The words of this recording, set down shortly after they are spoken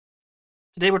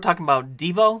Today we're talking about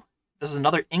DIVO. This is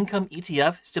another income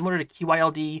ETF similar to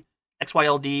QYLD,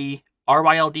 XYLD,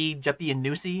 RYLD, JEPI, and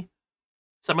NUSI.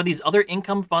 Some of these other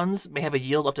income funds may have a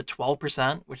yield up to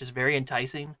 12%, which is very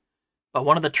enticing. But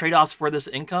one of the trade-offs for this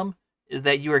income is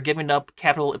that you are giving up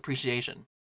capital appreciation.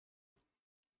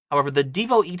 However, the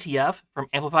DIVO ETF from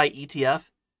Amplify ETF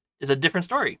is a different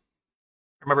story.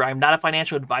 Remember, I'm not a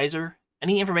financial advisor.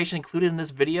 Any information included in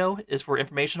this video is for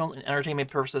informational and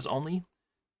entertainment purposes only.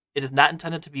 It is not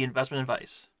intended to be investment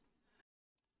advice.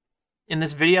 In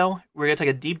this video, we're going to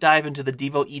take a deep dive into the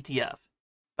DIVO ETF.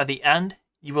 By the end,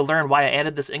 you will learn why I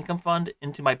added this income fund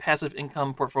into my passive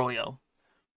income portfolio.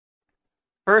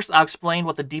 First, I'll explain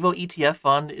what the DIVO ETF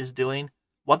fund is doing,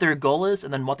 what their goal is,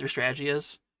 and then what their strategy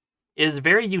is. It is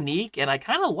very unique, and I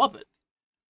kind of love it.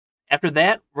 After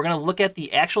that, we're going to look at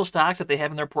the actual stocks that they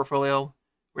have in their portfolio,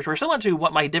 which were similar to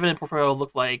what my dividend portfolio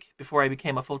looked like before I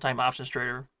became a full-time options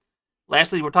trader.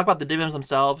 Lastly, we'll talk about the dividends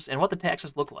themselves and what the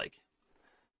taxes look like.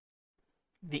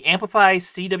 The Amplify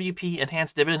CWP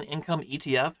Enhanced Dividend Income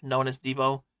ETF, known as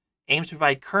DIVO, aims to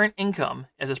provide current income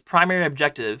as its primary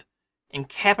objective and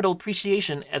capital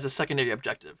appreciation as a secondary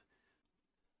objective.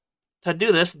 To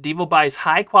do this, DIVO buys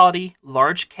high-quality,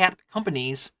 large-cap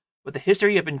companies with a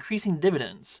history of increasing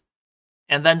dividends,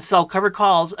 and then sell covered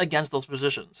calls against those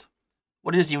positions.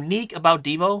 What is unique about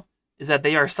DIVO is that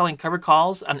they are selling covered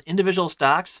calls on individual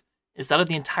stocks instead of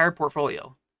the entire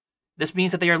portfolio. This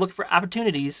means that they are looking for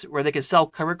opportunities where they can sell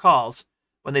covered calls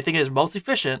when they think it is most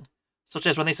efficient, such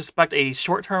as when they suspect a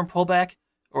short-term pullback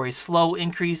or a slow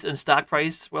increase in stock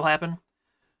price will happen.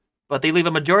 But they leave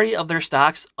a majority of their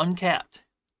stocks uncapped.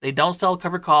 They don't sell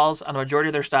covered calls on a majority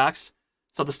of their stocks,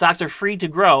 so the stocks are free to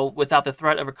grow without the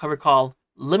threat of a covered call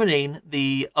limiting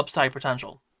the upside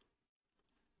potential.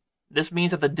 This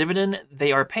means that the dividend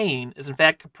they are paying is in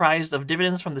fact comprised of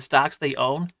dividends from the stocks they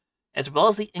own, as well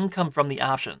as the income from the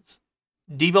options.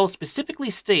 DIVO specifically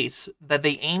states that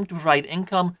they aim to provide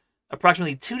income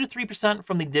approximately 2 to 3%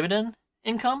 from the dividend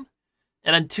income,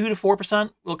 and then 2 to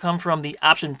 4% will come from the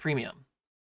option premium.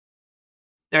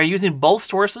 They are using both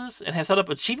sources and have set up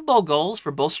achievable goals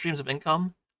for both streams of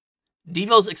income.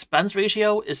 DIVO's expense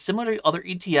ratio is similar to other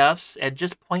ETFs at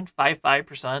just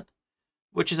 0.55%,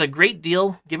 which is a great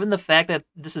deal given the fact that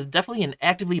this is definitely an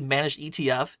actively managed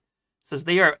ETF, since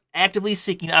they are actively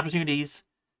seeking opportunities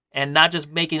and not just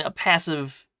making a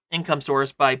passive income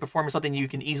source by performing something you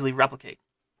can easily replicate.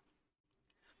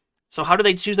 So how do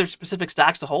they choose their specific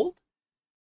stocks to hold?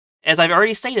 As I've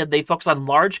already stated, they focus on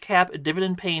large cap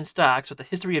dividend paying stocks with a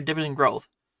history of dividend growth.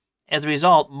 As a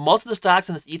result, most of the stocks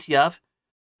in this ETF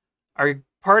are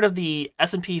part of the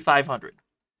S&P 500.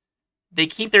 They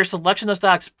keep their selection of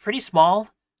stocks pretty small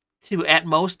to at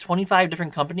most 25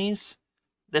 different companies.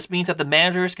 This means that the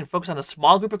managers can focus on a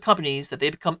small group of companies that they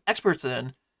become experts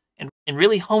in and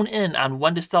really hone in on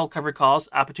when to sell covered calls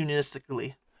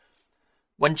opportunistically.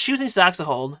 When choosing stocks to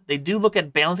hold, they do look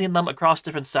at balancing them across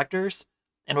different sectors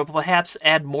and will perhaps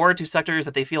add more to sectors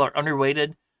that they feel are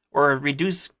underweighted or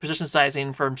reduce position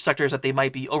sizing from sectors that they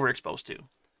might be overexposed to.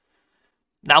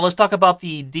 Now let's talk about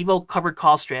the DIVO covered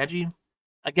call strategy.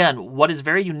 Again, what is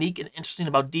very unique and interesting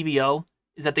about DVO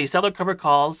is that they sell their covered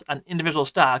calls on individual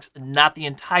stocks and not the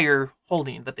entire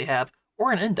holding that they have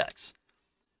or an index.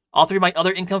 All three of my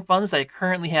other income funds that I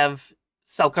currently have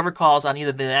sell covered calls on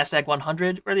either the NASDAQ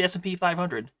 100 or the S&P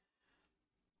 500.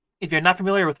 If you're not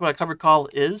familiar with what a covered call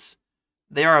is,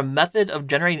 they are a method of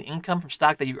generating income from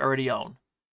stock that you already own.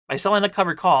 By selling a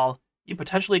covered call, you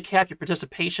potentially cap your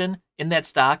participation in that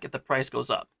stock if the price goes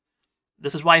up.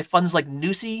 This is why funds like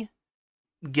NUSI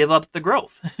give up the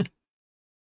growth.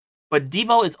 But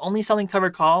DIVO is only selling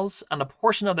covered calls on a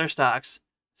portion of their stocks,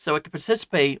 so it can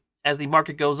participate as the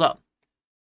market goes up.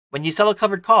 When you sell a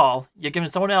covered call, you're giving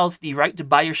someone else the right to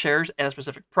buy your shares at a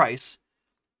specific price.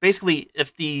 Basically,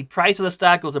 if the price of the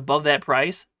stock goes above that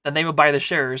price, then they will buy the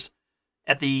shares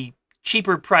at the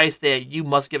cheaper price that you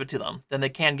must give it to them than they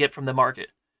can get from the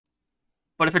market.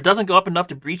 But if it doesn't go up enough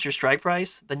to breach your strike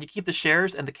price, then you keep the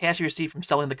shares and the cash you receive from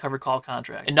selling the covered call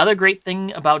contract. Another great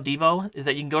thing about DIVO is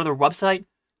that you can go to their website,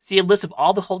 see a list of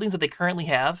all the holdings that they currently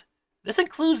have. This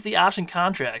includes the option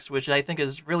contracts, which I think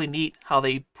is really neat how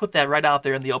they put that right out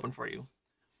there in the open for you.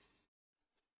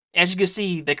 As you can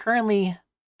see, they currently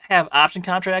have option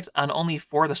contracts on only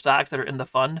 4 of the stocks that are in the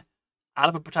fund out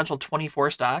of a potential 24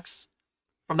 stocks.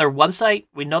 From their website,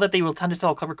 we know that they will tend to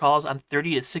sell covered calls on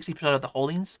 30 to 60% of the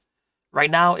holdings. Right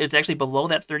now, it's actually below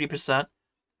that 30%,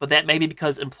 but that may be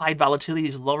because implied volatility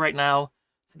is low right now,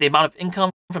 so the amount of income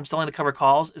from selling the covered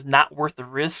calls is not worth the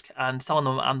risk on selling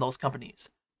them on those companies.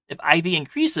 If IV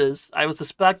increases, I would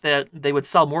suspect that they would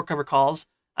sell more covered calls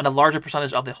on a larger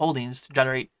percentage of the holdings to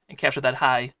generate and capture that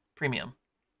high premium.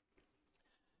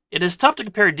 It is tough to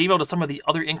compare DIVO to some of the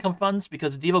other income funds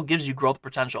because DIVO gives you growth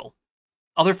potential.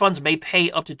 Other funds may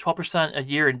pay up to 12% a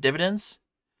year in dividends,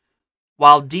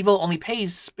 while DIVO only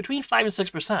pays between 5 and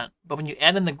 6%. But when you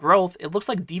add in the growth, it looks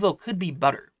like DIVO could be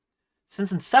better.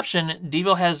 Since inception,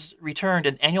 DIVO has returned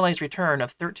an annualized return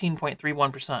of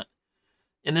 13.31%.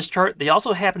 In this chart, they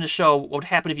also happen to show what would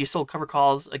happen if you sold cover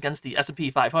calls against the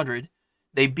S&P 500.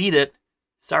 They beat it.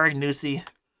 Sorry, Nusi.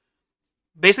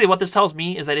 Basically, what this tells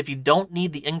me is that if you don't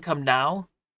need the income now,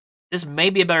 this may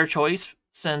be a better choice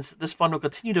since this fund will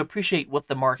continue to appreciate with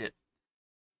the market.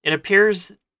 It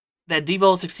appears that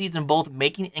DIVO succeeds in both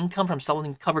making income from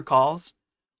selling covered calls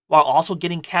while also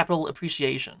getting capital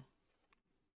appreciation.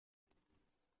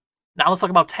 Now let's talk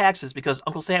about taxes because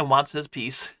Uncle Sam wants this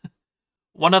piece.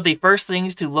 One of the first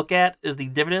things to look at is the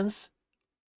dividends,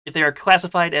 if they are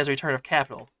classified as a return of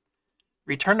capital.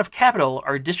 Return of capital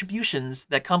are distributions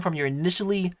that come from your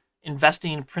initially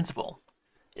investing principal.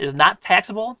 It is not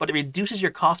taxable, but it reduces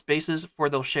your cost basis for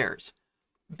those shares.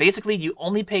 Basically, you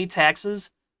only pay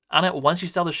taxes on it once you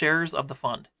sell the shares of the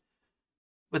fund.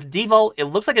 With DIVO, it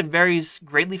looks like it varies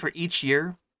greatly for each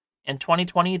year. In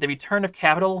 2020, the return of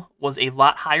capital was a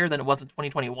lot higher than it was in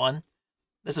 2021.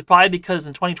 This is probably because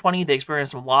in 2020, they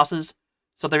experienced some losses,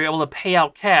 so they were able to pay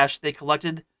out cash they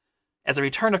collected as a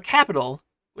return of capital,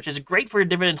 which is great for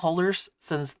dividend holders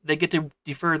since they get to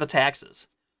defer the taxes.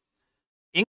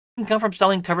 Income from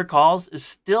selling covered calls is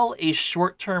still a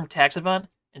short-term tax event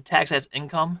and taxed as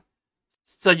income,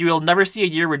 so you will never see a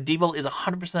year where DIVO is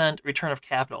 100% return of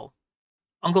capital.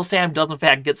 Uncle Sam does in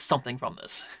fact get something from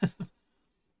this.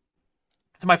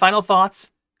 So my final thoughts,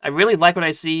 I really like what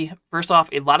I see. First off,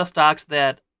 a lot of stocks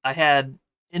that I had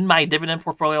in my dividend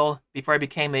portfolio before I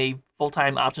became a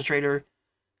full-time options trader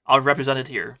are represented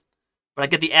here. But I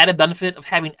get the added benefit of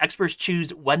having experts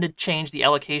choose when to change the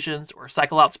allocations or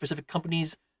cycle out specific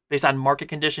companies based on market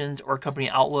conditions or company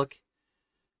outlook.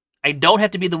 I don't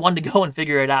have to be the one to go and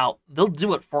figure it out. They'll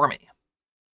do it for me.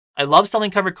 I love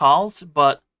selling covered calls,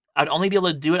 but I'd only be able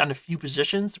to do it on a few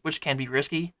positions, which can be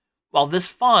risky, while this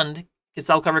fund can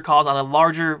sell covered calls on a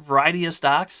larger variety of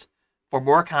stocks for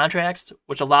more contracts,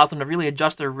 which allows them to really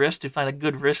adjust their risk to find a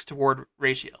good risk-to-reward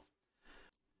ratio.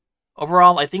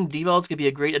 Overall, I think DIVO is going to be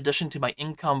a great addition to my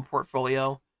income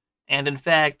portfolio. And in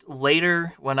fact,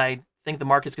 later, when I think the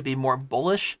market's going to be more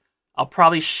bullish, I'll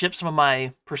probably shift some of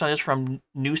my percentage from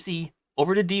Nusi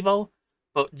over to DIVO.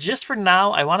 But just for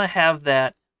now, I want to have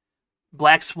that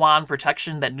black swan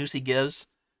protection that Nusi gives.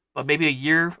 But maybe a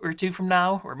year or two from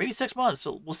now, or maybe 6 months,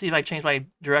 so we'll see if I change my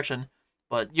direction.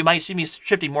 But you might see me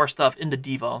shifting more stuff into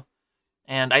DIVO.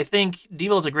 And I think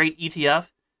DIVO is a great ETF.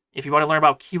 If you want to learn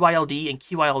about QYLD and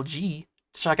QYLG,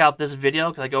 check out this video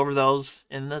because I go over those,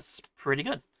 and that's pretty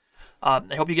good.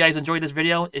 I hope you guys enjoyed this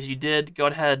video. If you did, go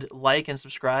ahead, like and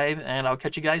subscribe, and I'll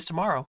catch you guys tomorrow.